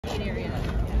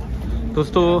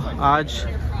दोस्तों आज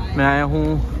मैं आया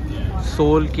हूँ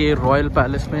सोल के रॉयल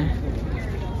पैलेस में।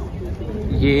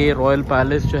 ये रॉयल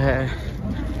पैलेस जो है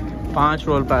 5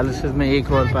 रॉयल पैलेसेस में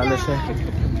एक रॉयल पैलेस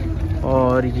है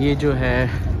और ये जो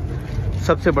है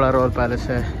सबसे बड़ा रॉयल पैलेस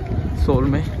है सोल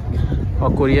में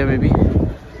और कोरिया में भी।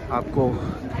 आपको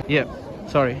ये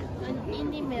सॉरी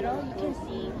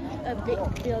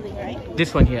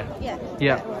दिस वन हियर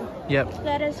या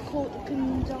That is called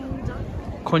Kunjongjeon.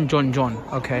 Konjonjon.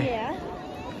 Okay. Yeah.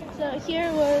 So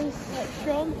here was like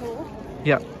throne hall.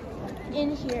 Yeah.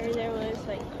 In here there was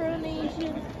like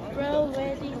coronation, royal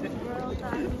wedding, royal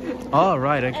family. Oh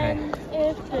right. Okay. And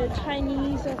if the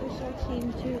Chinese official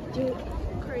came to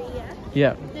Korea,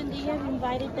 Yeah. then they have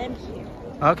invited them here.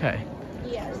 Okay.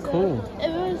 Yeah. So Cool.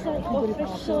 it was like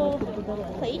official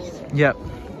place. Yep.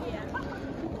 Yeah.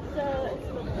 So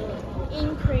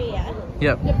in Korea,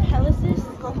 Yep. the palaces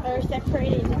are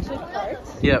separated into 2 parts.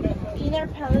 Yep. Inner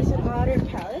palace and outer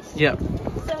palace. Yep.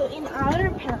 So in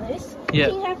outer palace, Yeah.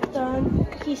 King have done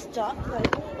his stuff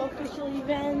like official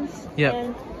events Yeah.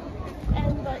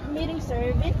 and like meeting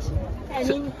service. And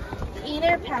So- in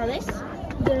inner palace,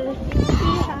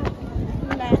 he have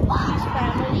met his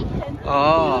family and he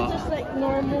Oh. was just like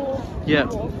normal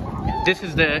Yeah. people. This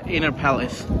is the inner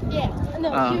palace. Yeah. No,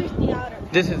 here's the outer.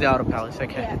 This is the outer palace.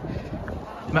 Okay. Yeah.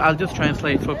 I'll just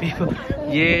translate for people.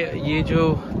 ये जो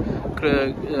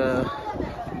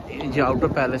outer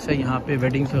palace है यहाँ पे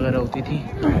weddings वगैरह होती थी।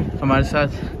 हमारे साथ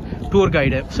टूर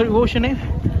गाइड है। सॉरी वो ने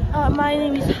My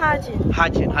name is Hajin.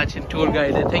 हाचिन tour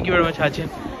guide है। Thank you very much हाचिन।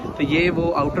 तो ये वो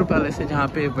आउटर पैलेस है जहाँ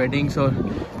पे वेडिंग्स और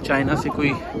चाइना से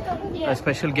कोई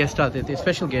स्पेशल गेस्ट आते थे।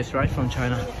 Special guest right from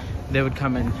China, they would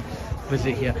come and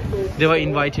visit here, they were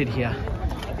invited here.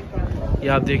 ये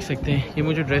आप देख सकते हैं। ये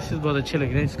मुझे ड्रेसेस बहुत अच्छे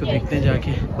लग रहे हैं। इसको देखते हैं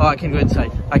जाके। Oh, I can go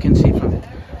inside. I can see from it.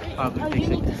 आप Oh, देख you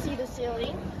need सकते to see the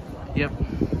ceiling. हैं। Yep.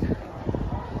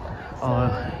 So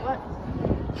what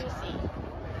do you see?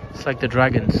 It's like the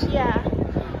dragons. Yeah.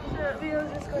 So we were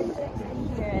just going to in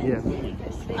here. Yeah.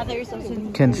 Others also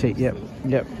Can see. Yep.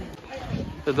 Yep.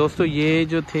 तो दोस्तों ये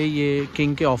जो थे ये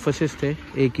king के offices थे।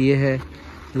 एक ये है,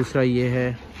 दूसरा ये है,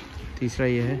 तीसरा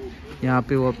ये है। यहाँ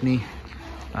पे वो अपनी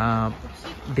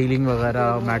डीलिंग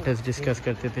वगैरह मैटर्स डिस्कस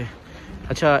करते थे।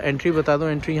 अच्छा एंट्री बता दो।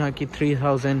 एंट्री यहाँ की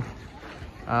 3000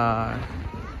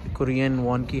 कोरियन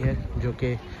वॉन की है, जो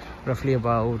कि रफली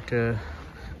about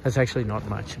that's actually not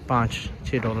much,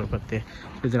 $5-6 पड़ते हैं।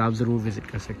 तो इधर आप ज़रूर विज़िट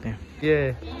कर सकते हैं। ये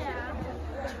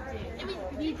I mean,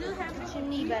 we do have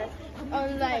chimney, but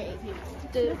unlike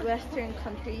the Western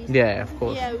countries, yeah of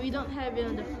course yeah, we don't have it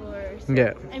on the floors.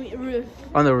 yeah I mean, roof.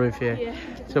 on the roof yeah. Yeah.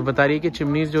 So बता रही है कि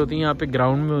chimneys जो होती हैं यहाँ पे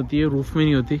ground में होती है, रूफ में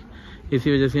नहीं होती।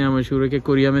 इसी वजह से यहाँ मशहूर है कि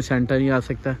कोरिया में सेंटा नहीं आ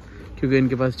सकता क्योंकि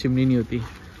इनके पास चिमनी नहीं होती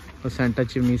और सेंटा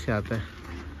चिमनी से आता है।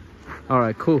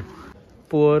 Alright cool.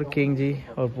 पुअर किंग जी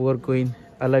और पुअर क्वीन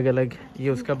अलग अलग, ये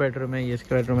उसका बेडरूम है, ये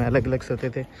इसका बेडरूम है, अलग अलग सोते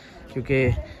थे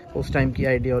क्योंकि उस टाइम की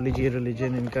आइडियोलॉजी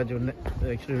रिलीजन, इनका जो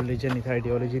एक्चुअली रिलीजन नहीं था,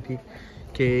 आइडियोलॉजी थी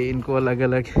कि इनको अलग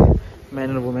अलग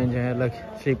मैन और वुमेन जो है अलग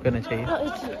स्लीप करना चाहिए। Oh,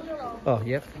 it's here. Oh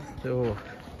yup. तो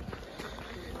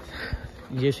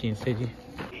ये सीन से जी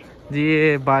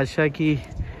ये बादशाह की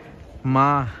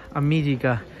माँ अम्मी जी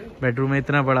का बेडरूम है।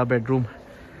 इतना बड़ा बेडरूम।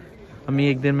 अम्मी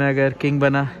एक दिन मैं अगर किंग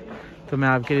बना तो मैं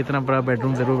आपके लिए इतना बड़ा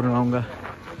बेडरूम ज़रूर बनवाऊँगा।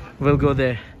 Will go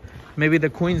there. May be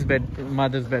the queens bed,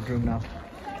 mother's bedroom now.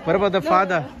 What about the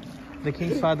father, the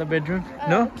Kings father bedroom?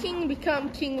 No, King become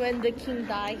king when the king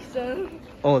dies. So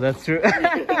oh that's true.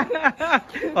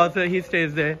 Also he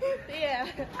stays there. yeah.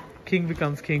 King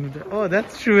becomes king. Oh,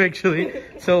 that's true actually.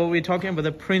 So we're talking about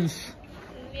the prince.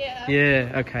 Yeah.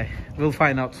 Yeah, okay. We'll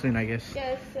find out soon, I guess.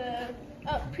 Yes.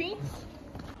 Prince.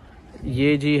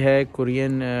 ये जी है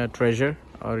Korean treasure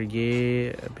और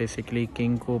ये basically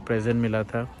king को present मिला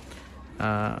था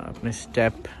अपने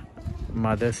step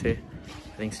mother से,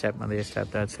 I think step mother या स्टेप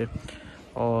डैड से।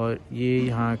 और ये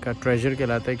यहाँ का ट्रेजर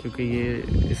कहलाता है क्योंकि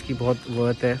ये इसकी बहुत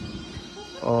वर्थ है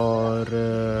और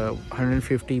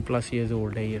 150+ ईयर्स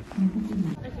ओल्ड है ये।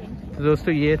 तो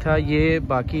दोस्तों ये था। ये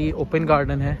बाकी ओपन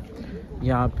गार्डन है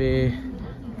यहाँ पे,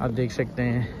 आप देख सकते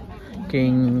हैं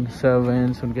किंग,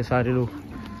 सर्वेंट्स, उनके सारे लोग।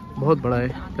 बहुत बड़ा है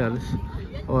पैलेस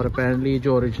और अपेरेंटली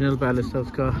जो ओरिजिनल पैलेस था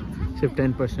उसका सिर्फ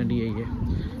 10% ही यही है।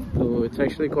 तो इट्स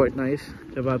एक्चुअली क्वाइट नाइस।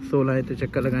 जब आप सोल आए तो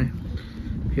चक्कर लगाएं,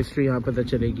 हिस्ट्री यहाँ पता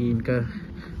चलेगी, इनका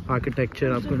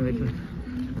आर्किटेक्चर आपको देखना।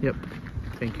 Yup,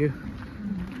 thank you.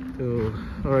 तो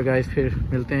और गाइस फिर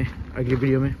मिलते हैं अगली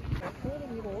वीडियो में।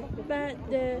 But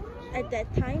at that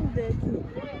time, the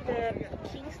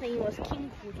king's name was King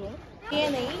Guzong.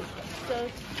 DNA. So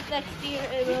next year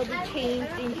it will be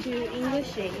changed into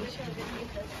English age.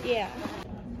 Yeah.